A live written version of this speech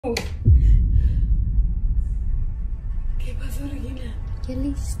¿Qué pasó, Regina? ¿Ya le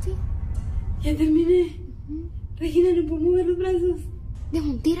hiciste? Ya terminé. Regina, no puedo mover los brazos.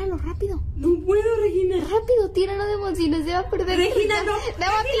 Demon, tíralo rápido. No puedo, Regina. Rápido, tíralo, Demon, si no se va a perder. Regina, no. Demon,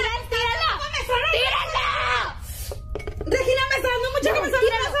 tíralo. ¡Tíralo! Regina, me está dando mucho que me está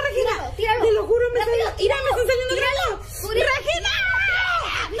dando, Regina. Tíralo. Te lo juro, me está Rápido, tíralo. Me está saliendo Tíralo. Regina.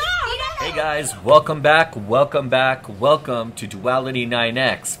 No. Hey guys, welcome back to Duality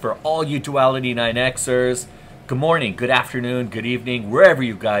 9X. For all you Duality 9Xers, good morning, good afternoon, good evening, wherever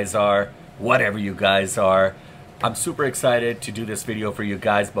you guys are, whatever you guys are. I'm super excited to do this video for you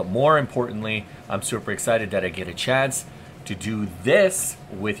guys, but more importantly, I'm super excited that I get a chance to do this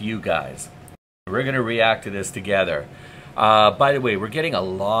with you guys. We're gonna react to this together. By the way, we're getting a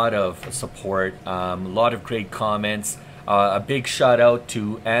lot of support, a lot of great comments. A big shout out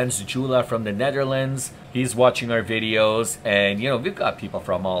to Ans Jula from the Netherlands. He's watching our videos, and you know, we've got people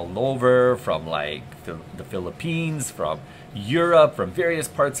from all over, from like the Philippines, from Europe, from various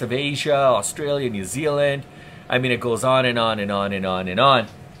parts of Asia, Australia, New Zealand. I mean, it goes on and on and on and on and on.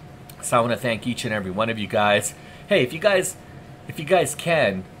 So I want to thank each and every one of you guys. Hey, if you guys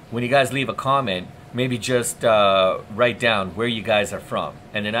can, when you guys leave a comment, maybe just write down where you guys are from,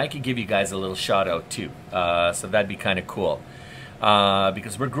 and then I could give you guys a little shout out too. So that'd be kind of cool,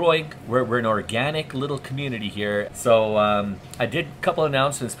 because we're growing. We're an organic little community here. So I did a couple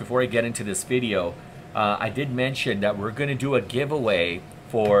announcements before I get into this video. I did mention that we're going to do a giveaway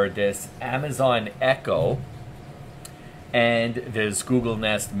for this Amazon Echo and this Google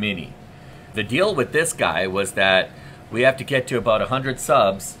Nest Mini. The deal with this guy was that we have to get to about 100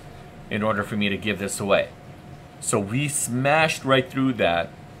 subs in order for me to give this away. So we smashed right through that,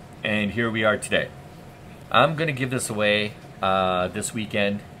 and here we are today. I'm gonna give this away this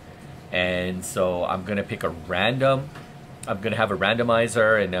weekend, and so I'm gonna pick a random. I'm gonna have a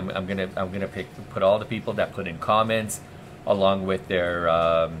randomizer, and I'm gonna put all the people that put in comments along with their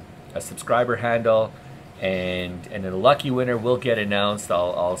a subscriber handle, and then the lucky winner will get announced.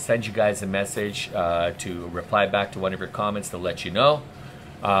 I'll send you guys a message to reply back to one of your comments to let you know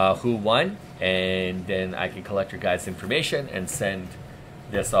who won, and then I can collect your guys' information and send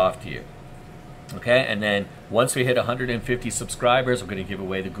this off to you. Okay, and then once we hit 150 subscribers, we're going to give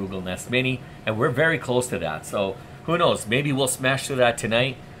away the Google Nest Mini, and we're very close to that. So who knows? Maybe we'll smash through that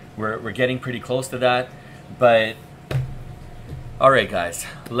tonight. We're getting pretty close to that, but all right, guys,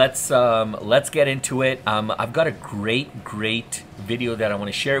 let's get into it. I've got a great video that I want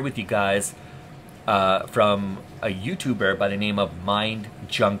to share with you guys from a YouTuber by the name of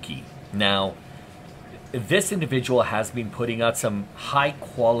MINDJUNKIET. Now, this individual has been putting out some high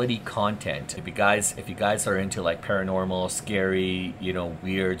quality content. If you guys are into like paranormal, scary, you know,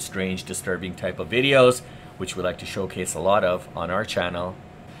 weird, strange, disturbing type of videos, which we like to showcase a lot of on our channel.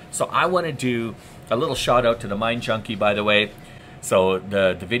 So I want to do a little shout out to the MINDJUNKIET, by the way. So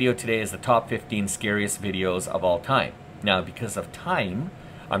the video today is the top 15 scariest videos of all time. Now, because of time,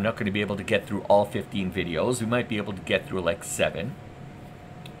 I'm not going to be able to get through all 15 videos. We might be able to get through like 7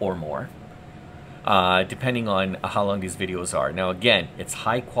 or more, depending on how long these videos are. Now, again, it's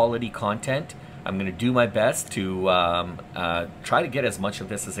high quality content. I'm going to do my best to try to get as much of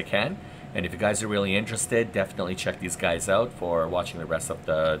this as I can. And if you guys are really interested, definitely check these guys out for watching the rest of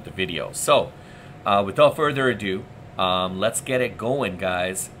the video. So, without further ado, let's get it going,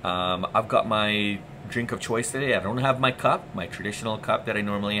 guys. I've got my drink of choice today. I don't have my cup, my traditional cup that I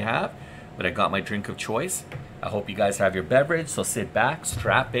normally have, but I got my drink of choice. I hope you guys have your beverage, so sit back,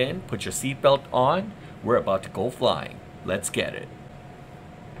 strap in, put your seatbelt on. We're about to go flying. Let's get it.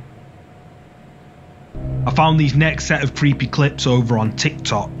 I found these next set of creepy clips over on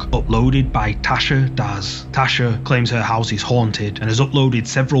TikTok, uploaded by Tasha Daz. Tasha claims her house is haunted and has uploaded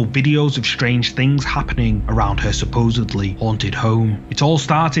several videos of strange things happening around her supposedly haunted home. It all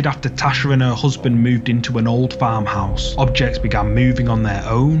started after Tasha and her husband moved into an old farmhouse. Objects began moving on their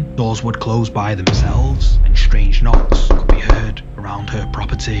own, doors would close by themselves, and strange knocks could be heard around her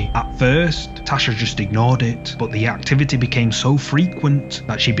property. At first, Tasha just ignored it, but the activity became so frequent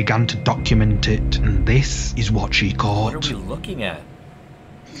that she began to document it, and this is what she caught. What are we looking at?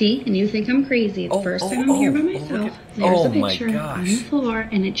 See, and you think I'm crazy. The first time I'm here by myself, there's a picture on the floor,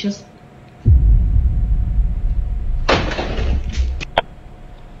 and it just...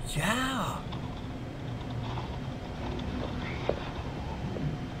 Yeah.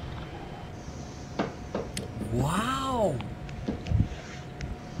 Wow.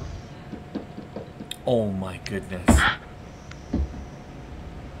 Oh my goodness.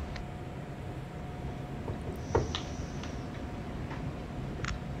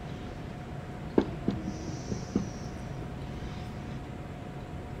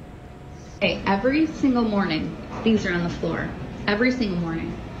 Okay, every single morning, these are on the floor. Every single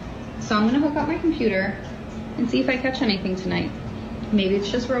morning. So I'm gonna hook up my computer and see if I catch anything tonight. Maybe it's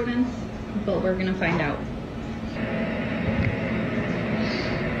just rodents, but we're gonna find out.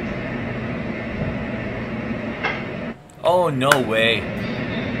 Oh, no way.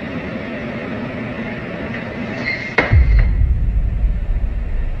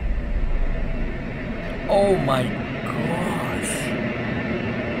 Oh my gosh.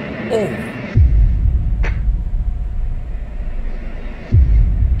 Oh.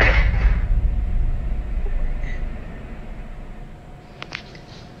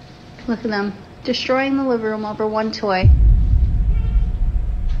 Look at them. Destroying the living room over one toy.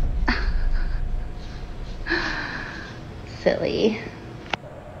 Silly.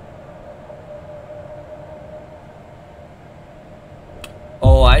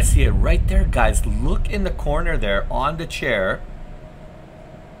 Oh, I see it right there, guys. Look in the corner there on the chair.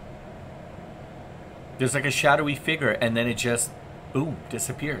 There's like a shadowy figure, and then it just, boom,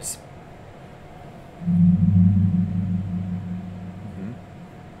 disappears.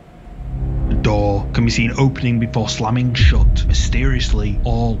 Door can be seen opening before slamming shut, mysteriously,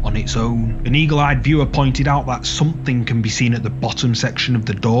 all on its own. An eagle-eyed viewer pointed out that something can be seen at the bottom section of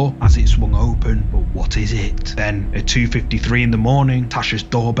the door as it swung open, but what is it? Then, at 2:53 in the morning, Tasha's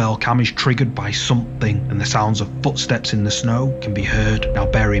doorbell cam is triggered by something, and the sounds of footsteps in the snow can be heard. Now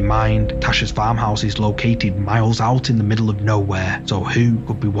bear in mind, Tasha's farmhouse is located miles out in the middle of nowhere, so who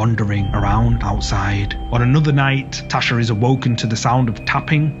could be wandering around outside? On another night, Tasha is awoken to the sound of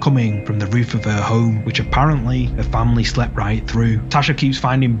tapping coming from the roof of her home, which apparently her family slept right through. Tasha keeps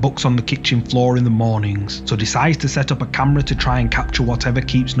finding books on the kitchen floor in the mornings, so decides to set up a camera to try and capture whatever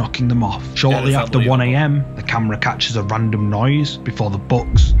keeps knocking them off. Shortly after 1 AM, the camera catches a random noise before the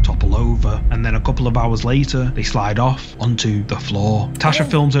books topple over, and then a couple of hours later, they slide off onto the floor. Tasha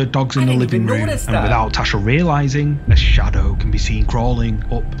films her dogs in the living room, and without Tasha realising, a shadow can be seen crawling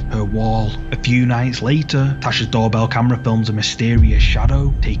up her wall. A few nights later, Tasha's doorbell camera films a mysterious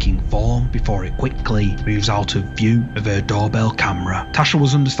shadow taking form before it quickly moves out of view of her doorbell camera. Tasha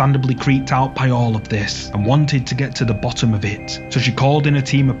was understandably creeped out by all of this and wanted to get to the bottom of it, so she called in a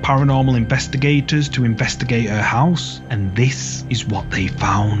team of paranormal investigators to investigate her house, and this is what they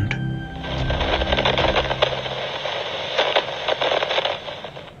found.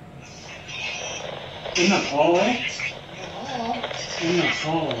 In the hallway? In the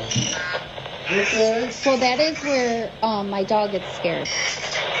hall. Okay. So that is where my dog gets scared.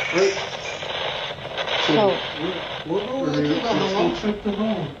 Right. So We're going to the hall. Let's go check the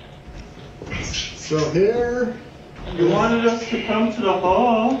hall. So here, you wanted us to come to the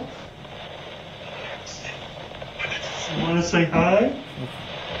hall. You want to say hi?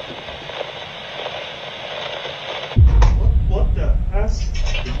 What the heck?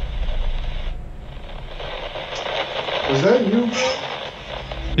 Was that you?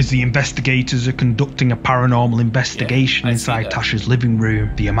 As the investigators are conducting a paranormal investigation inside Tasha's living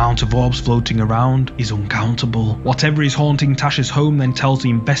room, the amount of orbs floating around is uncountable. Whatever is haunting Tasha's home then tells the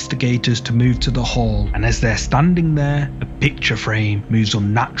investigators to move to the hall, and as they're standing there, a picture frame moves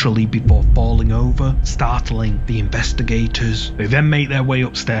unnaturally before falling over, startling the investigators. They then make their way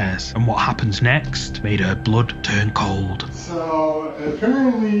upstairs, and what happens next made her blood turn cold. So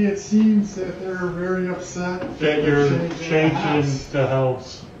apparently it seems that they're very upset that you're changing the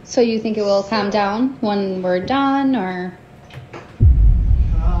house. So you think it will calm down when we're done, or?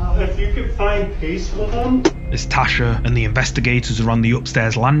 If you could find peace with them. As Tasha and the investigators are on the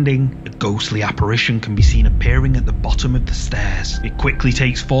upstairs landing, a ghostly apparition can be seen appearing at the bottom of the stairs. It quickly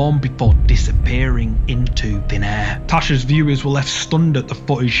takes form before disappearing into thin air. Tasha's viewers were left stunned at the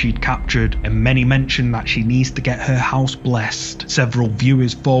footage she'd captured, and many mentioned that she needs to get her house blessed. Several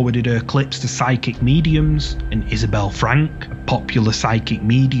viewers forwarded her clips to psychic mediums, and Isabel Frank, a popular psychic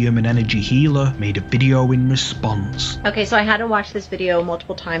medium and energy healer, made a video in response. Okay, so I had to watch this video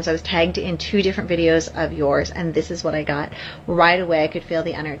multiple times. I was tagged in 2 different videos of yours, and this is what I got. Right away I could feel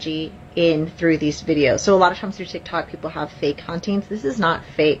the energy in through these videos. So a lot of times through TikTok people have fake hauntings. This is not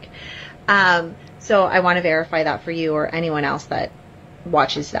fake. So I want to verify that for you or anyone else that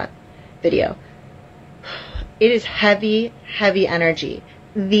watches that video. It is heavy energy.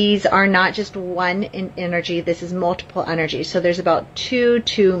 These are not just one energy, this is multiple energy. So there's about 2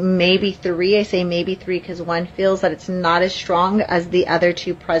 to maybe 3. I say maybe 3 because one feels that it's not as strong as the other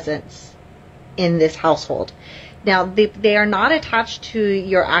 2 presents in this household. Now they are not attached to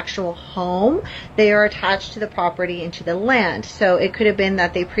your actual home. They are attached to the property and to the land. So it could have been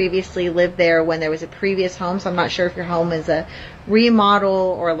that they previously lived there when there was a previous home. So I'm not sure if your home is a remodel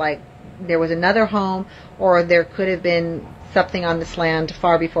or like there was another home, or there could have been something on this land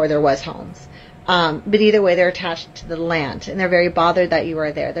far before there was homes. But either way, they're attached to the land, and they're very bothered that you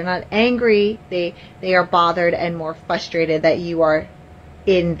are there. They're not angry. They are bothered and more frustrated that you are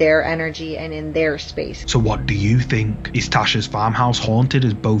in their energy and in their space. So what do you think? Is Tasha's farmhouse haunted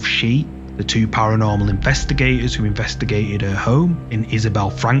as both she, the two paranormal investigators who investigated her home, and Isabel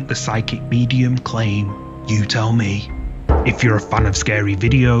Frank, the psychic medium, claim? You tell me. If you're a fan of scary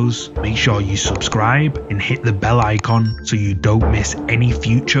videos, make sure you subscribe and hit the bell icon so you don't miss any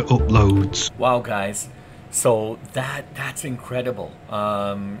future uploads. Wow, guys. So that's incredible.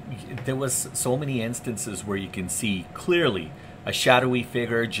 There was so many instances where you can see clearly a shadowy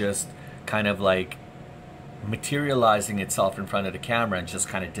figure just kind of like materializing itself in front of the camera and just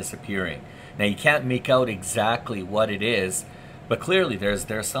kind of disappearing. Now you can't make out exactly what it is, but clearly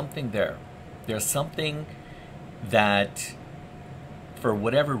there's something there. There's something that for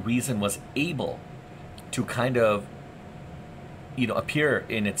whatever reason was able to kind of, you know, appear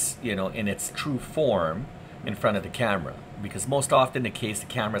in its, you know, in its true form in front of the camera, because most often the case the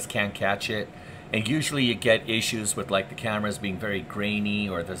cameras can't catch it, and usually you get issues with like the cameras being very grainy,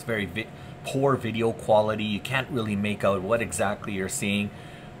 or there's very poor video quality. You can't really make out what exactly you're seeing.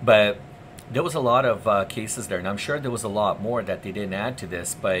 But there was a lot of cases there, and I'm sure there was a lot more that they didn't add to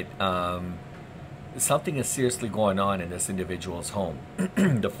this, but something is seriously going on in this individual's home.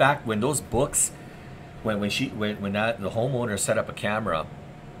 The fact when those books, when the homeowner set up a camera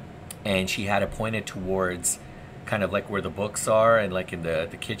and she had it pointed towards kind of like where the books are and like in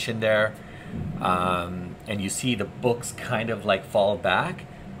the kitchen there, and you see the books kind of like fall back,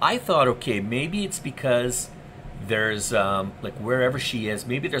 I thought, okay, maybe it's because there's like wherever she is,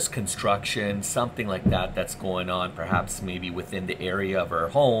 maybe there's construction, something like that that's going on, perhaps maybe within the area of her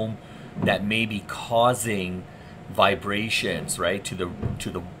home, that may be causing vibrations, right, to the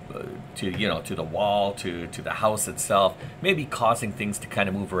wall, to the house itself, maybe causing things to kind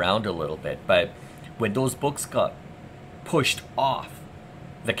of move around a little bit. But when those books got pushed off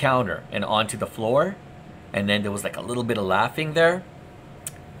the counter and onto the floor, and then there was like a little bit of laughing there,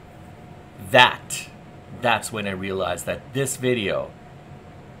 that's when I realized that this video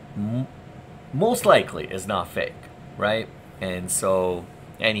most likely is not fake, right? And so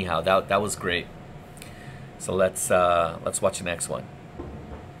anyhow, that was great. So let's watch the next one.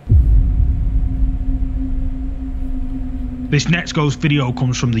 This next ghost video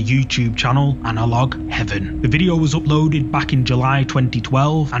comes from the YouTube channel Analog Heaven. The video was uploaded back in July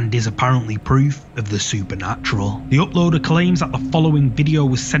 2012 and is apparently proof of the supernatural. The uploader claims that the following video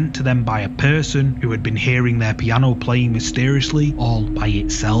was sent to them by a person who had been hearing their piano playing mysteriously all by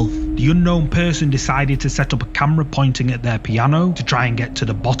itself. The unknown person decided to set up a camera pointing at their piano to try and get to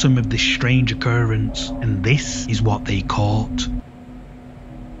the bottom of this strange occurrence, and this is what they caught.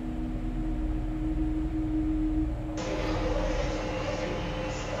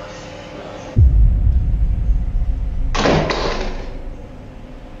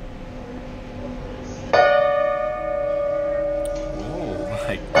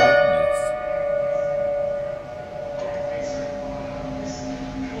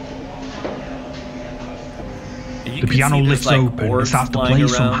 The piano lifts open and starts to play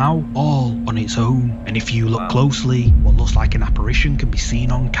somehow, all on its own. And if you look closely, what looks like an apparition can be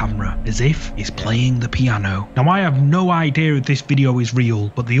seen on camera, as if it's playing the piano. Now, I have no idea if this video is real,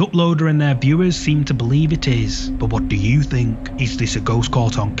 but the uploader and their viewers seem to believe it is. But what do you think? Is this a ghost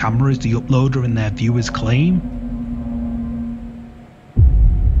caught on camera as the uploader and their viewers claim?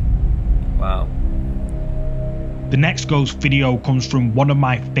 Wow. The next ghost video comes from one of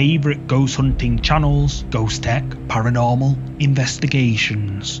my favourite ghost hunting channels, Ghost Tech Paranormal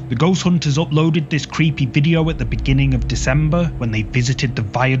Investigations. The ghost hunters uploaded this creepy video at the beginning of December when they visited the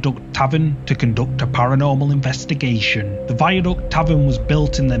Viaduct Tavern to conduct a paranormal investigation. The Viaduct Tavern was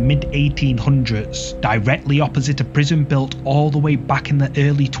built in the mid-1800s, directly opposite a prison built all the way back in the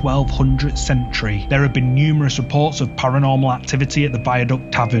early 1200th century. There have been numerous reports of paranormal activity at the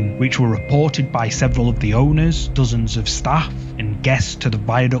Viaduct Tavern, which were reported by several of the owners, dozens of staff and guests to the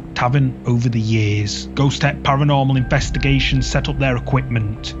Viaduct Tavern over the years. Ghost Tech Paranormal Investigations set up their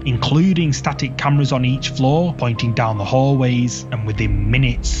equipment, including static cameras on each floor pointing down the hallways, and within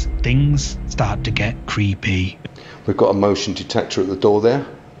minutes things start to get creepy. We've got a motion detector at the door there.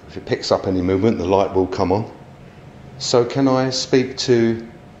 If it picks up any movement, the light will come on. So can I speak to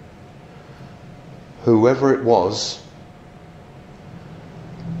whoever it was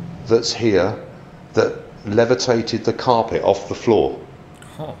that's here that levitated the carpet off the floor?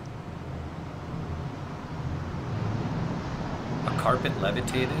 Huh. A carpet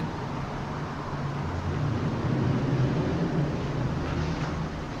levitated?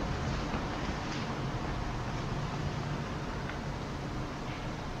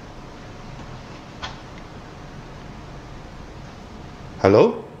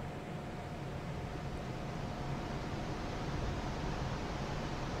 Hello?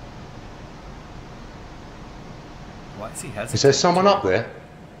 Why is he hesitating? Is there someone up there?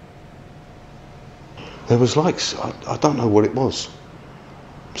 There was like, I don't know what it was.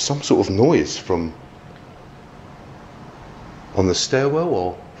 Some sort of noise from on the stairwell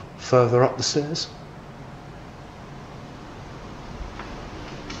or further up the stairs.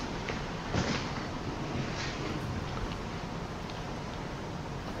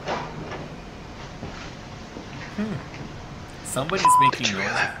 Somebody's making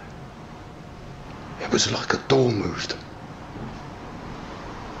noise. It was like a door moved.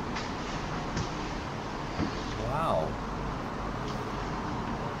 Wow.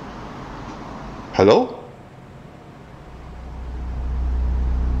 Hello?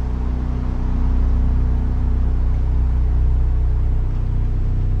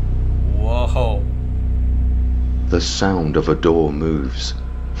 Whoa. The sound of a door moves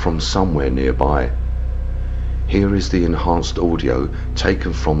from somewhere nearby. Here is the enhanced audio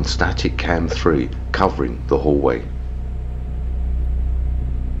taken from static cam 3 covering the hallway.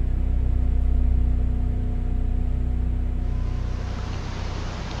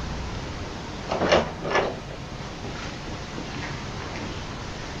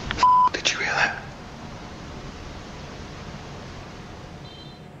 Did you hear that?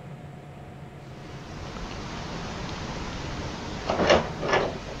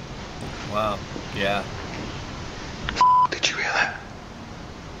 Wow. Yeah. Did you hear that?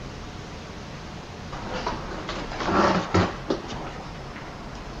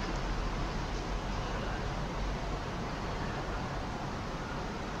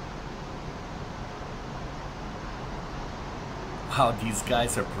 Wow, these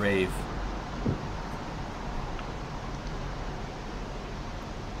guys are brave.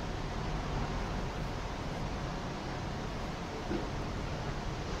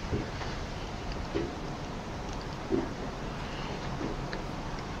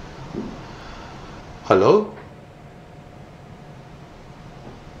 Hello?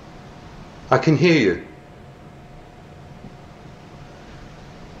 I can hear you.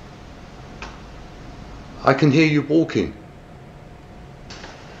 I can hear you walking.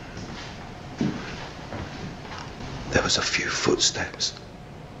 There was a few footsteps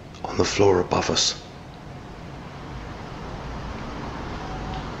on the floor above us.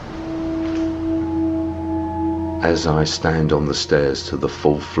 As I stand on the stairs to the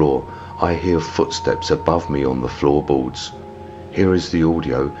full floor, I hear footsteps above me on the floorboards. Here is the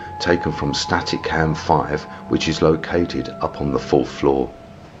audio taken from static cam 5, which is located up on the full floor.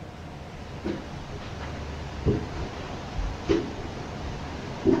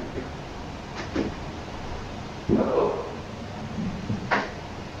 Hello.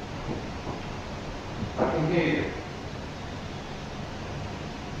 I can hear you.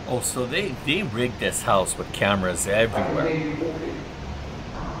 Oh, so they rigged this house with cameras everywhere.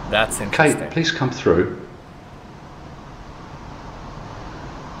 That's interesting. Kate, please come through.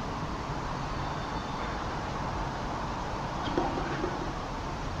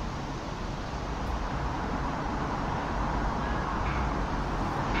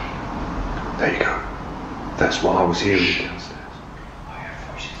 There you go. That's what I was hearing downstairs.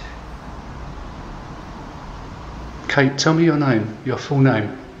 Kate, tell me your name, your full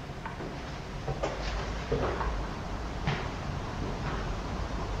name.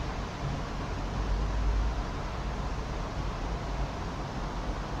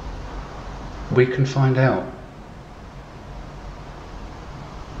 We can find out.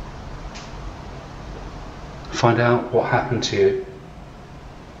 Find out what happened to you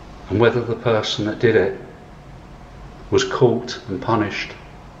and whether the person that did it was caught and punished.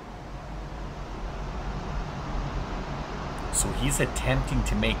 So he's attempting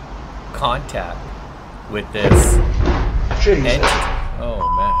to make contact with this entity. Oh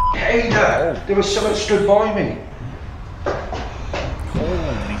man. Hey there! Oh. There was someone stood by me.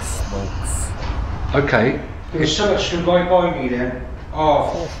 Holy smokes. Okay. There was someone stood by me then.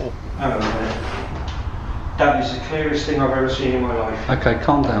 Oh, hang on a minute. That is the clearest thing I've ever seen in my life. Okay,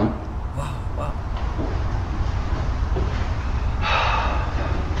 calm down. Wow, wow.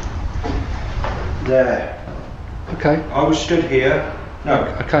 There. Okay. I was stood here. No.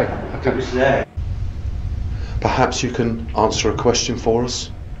 Okay. It was there. Perhaps you can answer a question for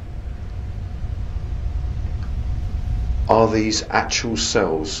us? Are these actual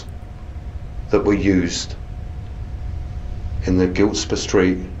cells that were used in the Giltspur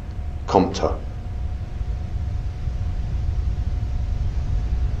Street Compter?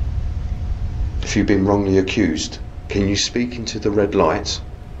 If you've been wrongly accused, can you speak into the red light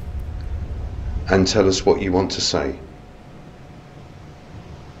and tell us what you want to say?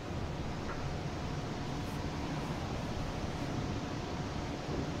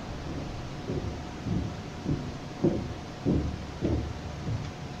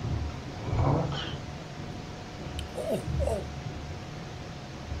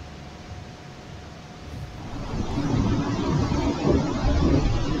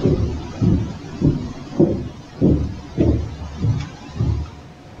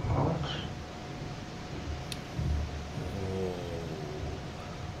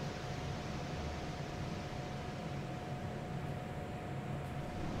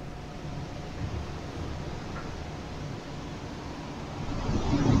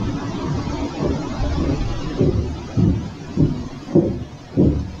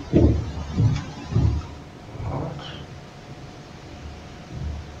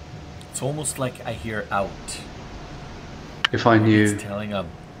 It's almost like I hear out. If I knew It's telling him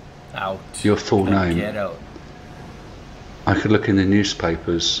out. your full name, Get out. I could look in the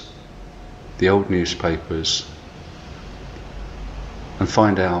newspapers, the old newspapers, and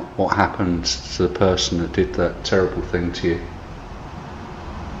find out what happened to the person that did that terrible thing to you.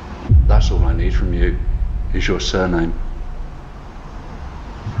 That's all I need from you, is your surname.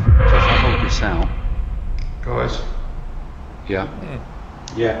 So if I hold this out... Guys? Yeah?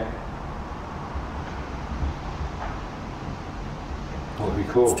 Yeah. What we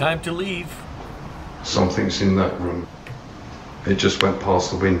call? It's time to leave. Something's in that room. It just went past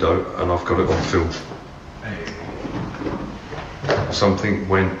the window and I've got it on film. Something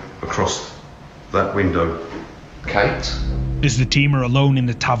went across that window. Kate? As the team are alone in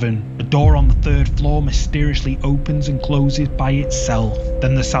the tavern, a door on the 3rd floor mysteriously opens and closes by itself.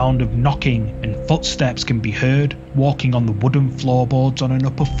 Then the sound of knocking and footsteps can be heard walking on the wooden floorboards on an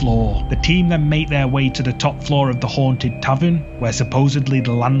upper floor. The team then make their way to the top floor of the haunted tavern, where supposedly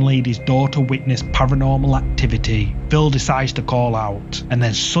the landlady's daughter witnessed paranormal activity. Phil decides to call out, and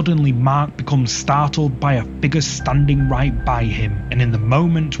then suddenly Mark becomes startled by a figure standing right by him. And in the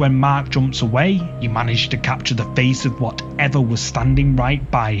moment when Mark jumps away, you manage to capture the face of whatever was standing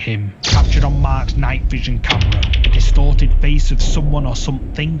right by him. Captured on Mark's night vision camera, a distorted face of someone or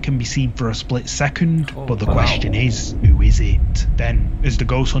something can be seen for a split second, but the question is, who is it? Then, as the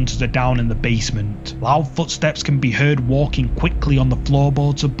ghost hunters are down in the basement, loud footsteps can be heard walking quickly on the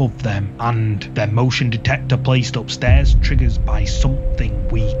floorboards above them, and their motion detector placed upstairs triggers by something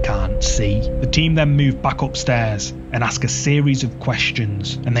we can't see. The team then move back upstairs and ask a series of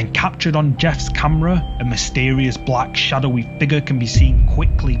questions, and then captured on Jeff's camera, a mysterious black shadowy figure can be seen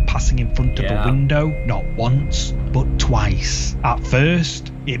quickly passing in front of the window, not once, but twice. At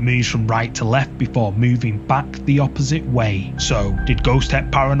first, it moves from right to left before moving back the opposite way. So, did Ghost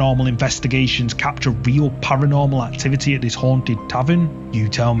Tech Paranormal Investigations capture real paranormal activity at this haunted tavern? You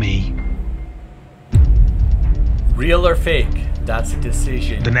tell me. Real or fake? That's a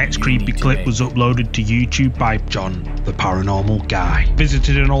decision. The next creepy clip was uploaded to YouTube by John, the paranormal guy.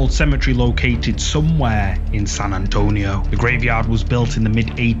 Visited an old cemetery located somewhere in San Antonio. The graveyard was built in the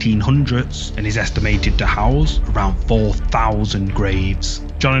mid-1800s and is estimated to house around 4,000 graves.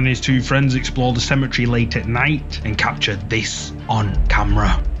 John and his 2 friends explore the cemetery late at night and capture this on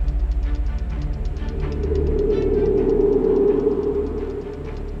camera.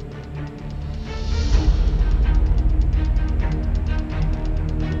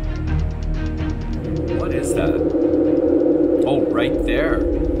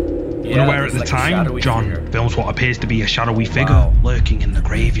 Unaware at the time, John films what appears to be a shadowy figure lurking in the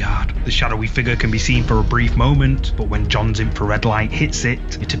graveyard. The shadowy figure can be seen for a brief moment, but when John's infrared light hits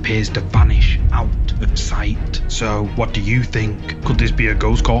it, it appears to vanish out of sight. So, what do you think? Could this be a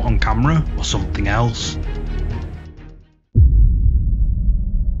ghost caught on camera or something else?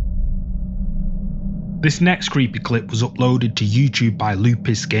 This next creepy clip was uploaded to YouTube by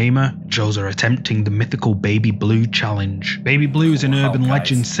Lupus Gamer. It shows her attempting the mythical Baby Blue challenge. Baby Blue is an urban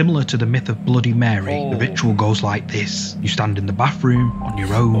legend similar to the myth of Bloody Mary. The ritual goes like this. You stand in the bathroom on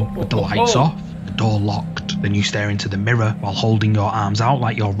your own with the lights off, the door locked. Then you stare into the mirror while holding your arms out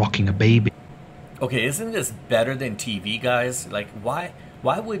like you're rocking a baby. Okay, isn't this better than TV, guys? Like, why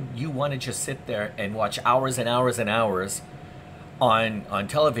would you want to just sit there and watch hours and hours and hours on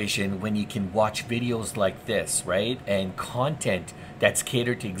television when you can watch videos like this, right? And content that's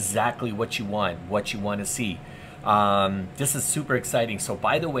catered to exactly what you want to see. This is super exciting. So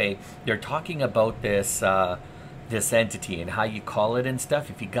by the way, they're talking about this this entity and how you call it and stuff.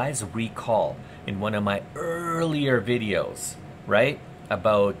 If you guys recall in one of my earlier videos, right,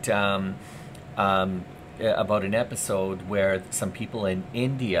 about an episode where some people in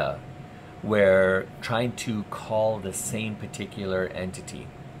India were trying to call the same particular entity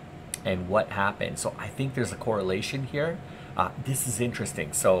and what happened. So I think there's a correlation here. This is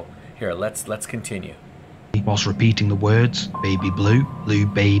interesting. So here, let's continue. Whilst repeating the words Baby Blue, Blue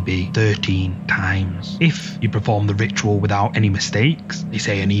Baby 13 times. If you perform the ritual without any mistakes, they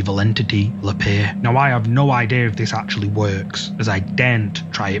say an evil entity will appear. Now I have no idea if this actually works, as I daren't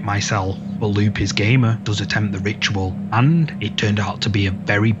try it myself, but Lupus Gamer does attempt the ritual, and it turned out to be a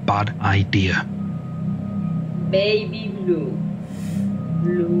very bad idea. Baby Blue,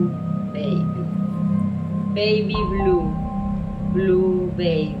 Blue Baby, Baby Blue, Blue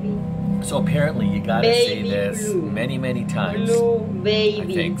Baby. So apparently you gotta say this many times. Blue baby. I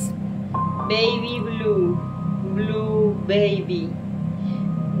think. Baby blue. Blue baby.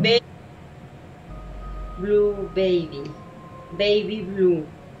 Blue baby. Baby blue.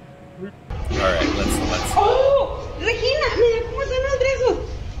 Alright, let's ¡Oh! Regina, mira cómo están los brazos.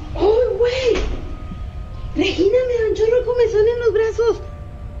 ¡Oh, fue? Regina, me da un chorro comezón en los brazos.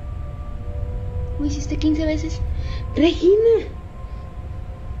 ¿Lo hiciste 15 veces? Regina.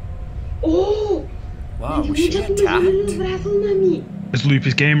 Oh. Wow, Me was dio she mucha comezón en los attacked? brazos, mami. As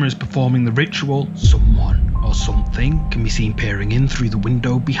Lupus Gamer is performing the ritual, someone or something can be seen peering in through the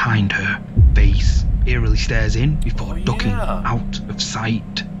window behind her. Face eerily stares in before ducking out of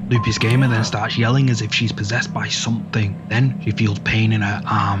sight. Lupus Gamer then starts yelling as if she's possessed by something. Then she feels pain in her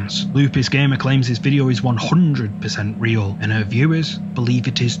arms. Lupus Gamer claims this video is 100% real, and her viewers believe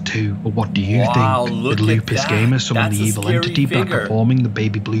it is too. But what do you Wow, think? look Did at Lupus that. Gamer summon That's the a evil scary entity by figure. performing the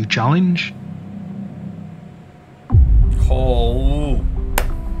Baby Blue challenge? Oh.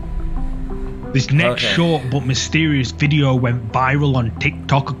 This next Okay. short but mysterious video went viral on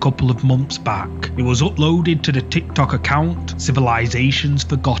TikTok a couple of months back. It was uploaded to the TikTok account Civilizations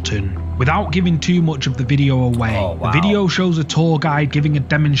Forgotten. Without giving too much of the video away, Oh, wow. the video shows a tour guide giving a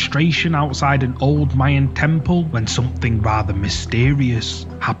demonstration outside an old Mayan temple when something rather mysterious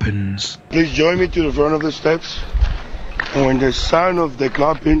happens. Please join me to the front of the steps. And when the sound of the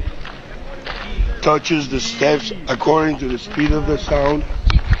clapping touches the steps according to the speed of the sound,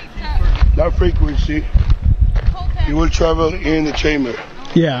 that frequency, it will travel in the chamber.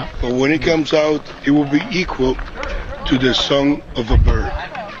 Yeah. But when it comes out, it will be equal to the song of a bird.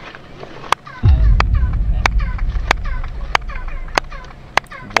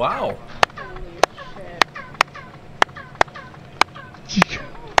 Wow.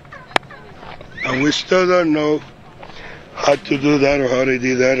 And we still don't know how to do that or how they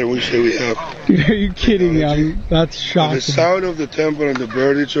did that, and we say we have. Are you kidding me? That's But shocking. the sound of the temple and the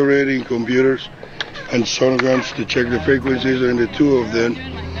bird, it's already in computers and sonograms to check the frequencies, and the two of them,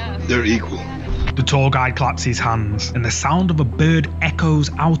 they're equal. The tour guide claps his hands, and the sound of a bird echoes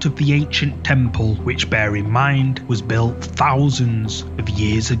out of the ancient temple, which, bear in mind, was built thousands of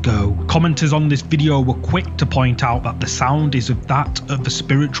years ago. Commenters on this video were quick to point out that the sound is of that of a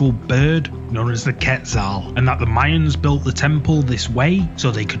spiritual bird known as the Quetzal, and that the Mayans built the temple this way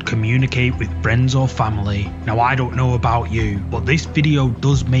so they could communicate with friends or family. Now, I don't know about you, but this video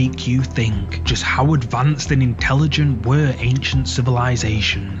does make you think just how advanced and intelligent were ancient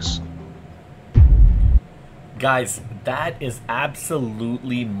civilizations. Guys, that is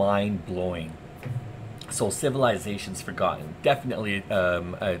absolutely mind-blowing. So, Civilizations Forgotten, definitely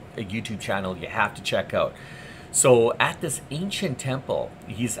a YouTube channel you have to check out. So, at this ancient temple,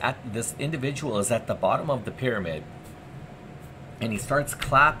 this individual is at the bottom of the pyramid, and he starts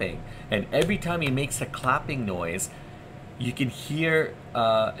clapping. And every time he makes a clapping noise, you can hear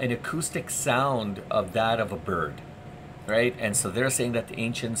an acoustic sound of that of a bird, right? And so they're saying that the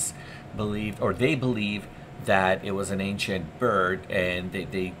ancients believed, or they believe, that it was an ancient bird, and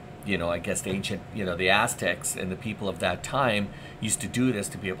they you know, I guess the ancient, you know, the Aztecs and the people of that time used to do this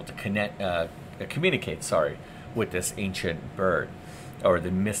to be able to communicate, with this ancient bird, or the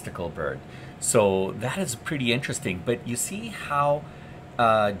mystical bird. So that is pretty interesting. But you see how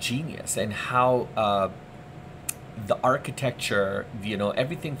genius and how the architecture, you know,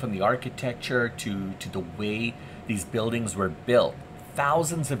 everything from the architecture to the way these buildings were built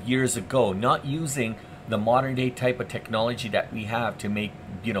thousands of years ago, not using the modern day type of technology that we have to make,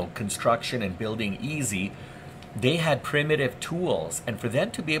 you know, construction and building easy. They had primitive tools, and for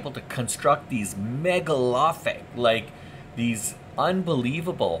them to be able to construct these megalithic, like these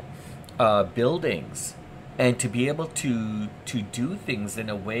unbelievable buildings, and to be able to do things in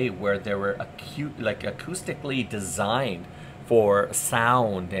a way where they were acoustically designed for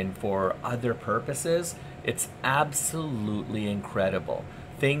sound and for other purposes, it's absolutely incredible.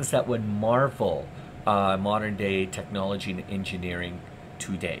 Things that would marvel modern day technology and engineering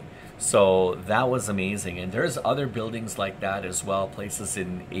today. So that was amazing. And there's other buildings like that as well, places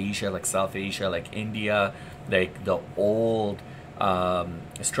in Asia, like South Asia, like India, like the old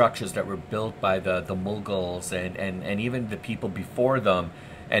structures that were built by the Mughals and even the people before them.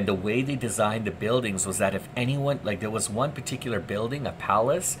 And the way they designed the buildings was that if anyone, like there was one particular building, a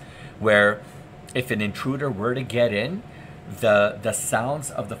palace, where if an intruder were to get in, the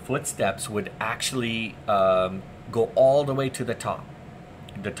sounds of the footsteps would actually go all the way to the top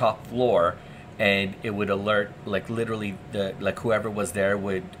floor, and it would alert, like literally whoever was there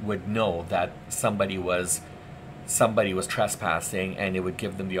would know that somebody was trespassing, and it would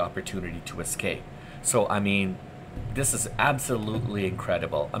give them the opportunity to escape. So I mean, this is absolutely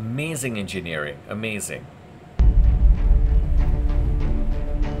incredible. Amazing engineering, amazing.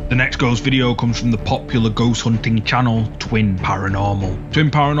 The next ghost video comes from the popular ghost hunting channel Twin Paranormal. Twin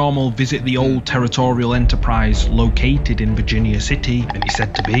Paranormal visit the old territorial enterprise located in Virginia City and is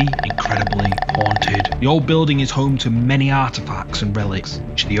said to be incredibly haunted. The old building is home to many artifacts and relics,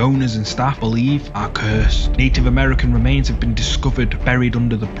 which the owners and staff believe are cursed. Native American remains have been discovered buried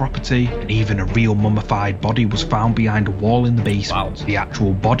under the property, and even a real mummified body was found behind a wall in the basement. Wow. The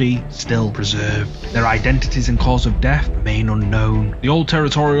actual body still preserved. Their identities and cause of death remain unknown. The old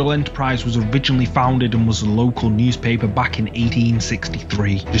territorial enterprise was originally founded and was a local newspaper back in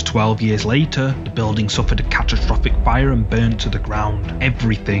 1863. Just 12 years later, the building suffered a catastrophic fire and burnt to the ground.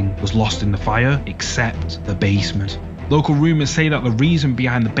 Everything was lost in the fire except the basement. Local rumours say that the reason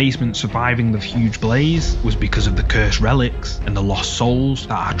behind the basement surviving the huge blaze was because of the cursed relics and the lost souls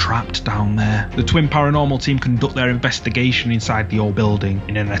that are trapped down there. The Twin Paranormal team conduct their investigation inside the old building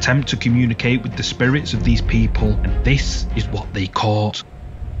in an attempt to communicate with the spirits of these people, and this is what they caught.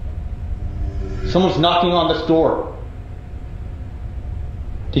 Someone's knocking on this door.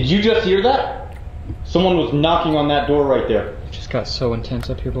 Did you just hear that? Someone was knocking on that door right there. It just got so intense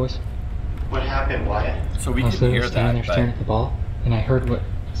up here, boys. What happened, Wyatt? So we didn't hear that. Standing there staring at the ball, and I heard what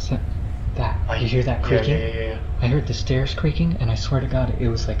that. You hear that creaking? Yeah. I heard the stairs creaking, and I swear to God, it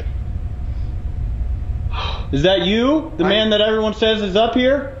was like. Is that you? The man that everyone says is up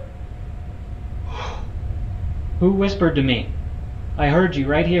here? Who whispered to me? I heard you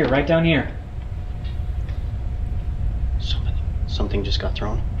right here, right down here. Something just got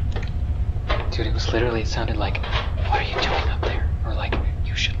thrown. Dude, it was literally, it sounded like, what are you doing up there? Or like,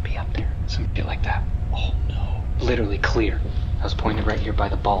 you shouldn't be up there. Some shit like that. Oh no. Literally clear. I was pointed right here by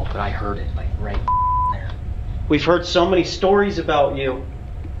the ball, but I heard it like right there. We've heard so many stories about you.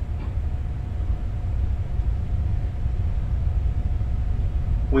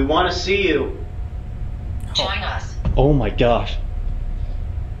 We want to see you. Join us. Oh my gosh.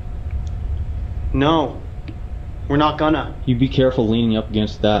 No. We're not gonna. You be careful leaning up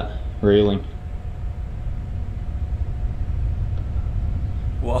against that railing.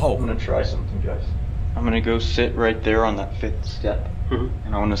 Whoa. I'm gonna try something, guys. I'm gonna go sit right there on that 5th step.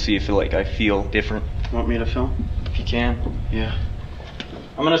 And I wanna see if I feel different. Want me to film? If you can. Yeah.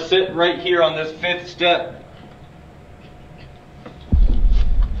 I'm gonna sit right here on this 5th step.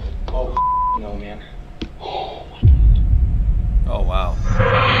 Oh no, man. Oh my God. Oh wow.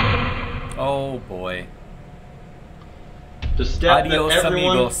 Oh boy. The step Adios, that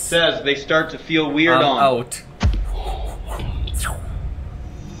everyone amigos. says they start to feel weird I'm on. out.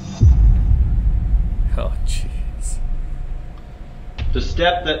 Oh jeez. The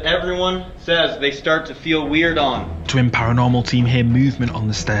step that everyone says they start to feel weird on. Twin Paranormal team hear movement on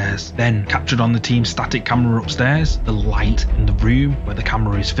the stairs. Then, captured on the team's static camera upstairs, the light in the room where the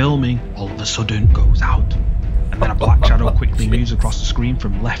camera is filming all of a sudden goes out. And then a black shadow quickly moves across the screen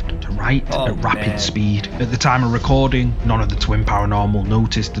from left to right at rapid speed. At the time of recording, none of the Twin Paranormal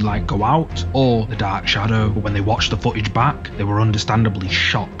noticed the light go out or the dark shadow, but when they watched the footage back, they were understandably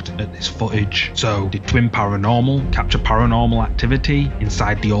shocked at this footage. So, did Twin Paranormal capture paranormal activity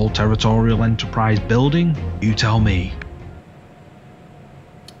inside the old Territorial Enterprise building? You tell me.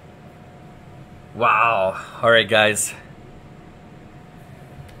 Wow. Alright guys.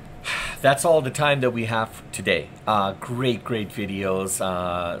 That's all the time that we have today. Great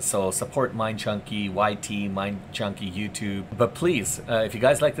videos. So support MindJunkie, YT, MindJunkie YouTube. But please, if you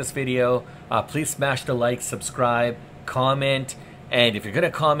guys like this video, please smash the like, subscribe, comment. And if you're going to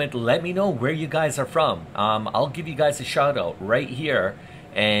comment, let me know where you guys are from. I'll give you guys a shout out right here.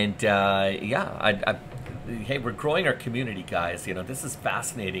 And yeah, hey, we're growing our community, guys. You know, this is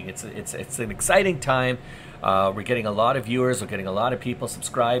fascinating. It's an exciting time. We're getting a lot of viewers. We're getting a lot of people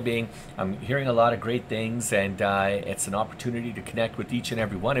subscribing. I'm hearing a lot of great things, and it's an opportunity to connect with each and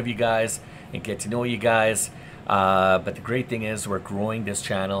every one of you guys and get to know you guys. But the great thing is we're growing this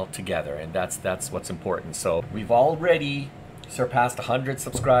channel together, and that's what's important. So we've already surpassed 100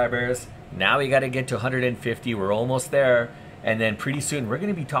 subscribers. Now we got to get to 150. We're almost there. And then pretty soon we're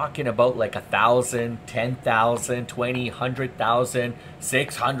going to be talking about like 1,000, 10,000, 20, 100,000,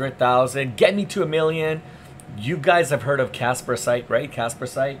 600,000. Get me to 1 million. You guys have heard of Casper Sight, right? Casper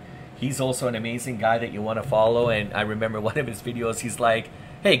Sight. He's also an amazing guy that you want to follow. And I remember one of his videos, he's like,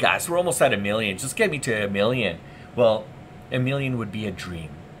 hey guys, we're almost at 1 million. Just get me to 1 million. Well, 1 million would be a dream,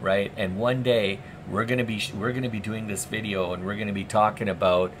 right? And one day we're going to be doing this video, and we're going to be talking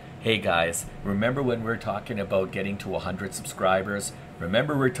about, hey guys, remember when we're talking about getting to 100 subscribers?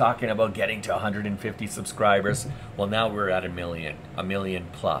 Remember we're talking about getting to 150 subscribers? Well, now we're at 1 million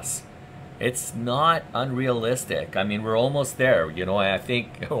plus. It's not unrealistic. I mean, we're almost there, you know. I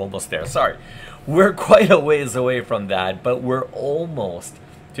think almost there. Sorry. We're quite a ways away from that, but we're almost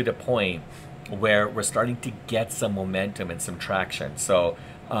to the point where we're starting to get some momentum and some traction. So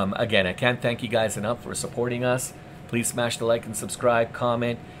again, I can't thank you guys enough for supporting us. Please smash the like and subscribe,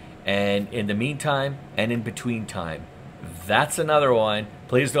 comment, and in the meantime and in between time, that's another one.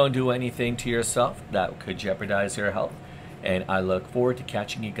 Please don't do anything to yourself that could jeopardize your health. And I look forward to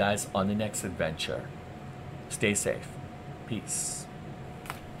catching you guys on the next adventure. Stay safe. Peace.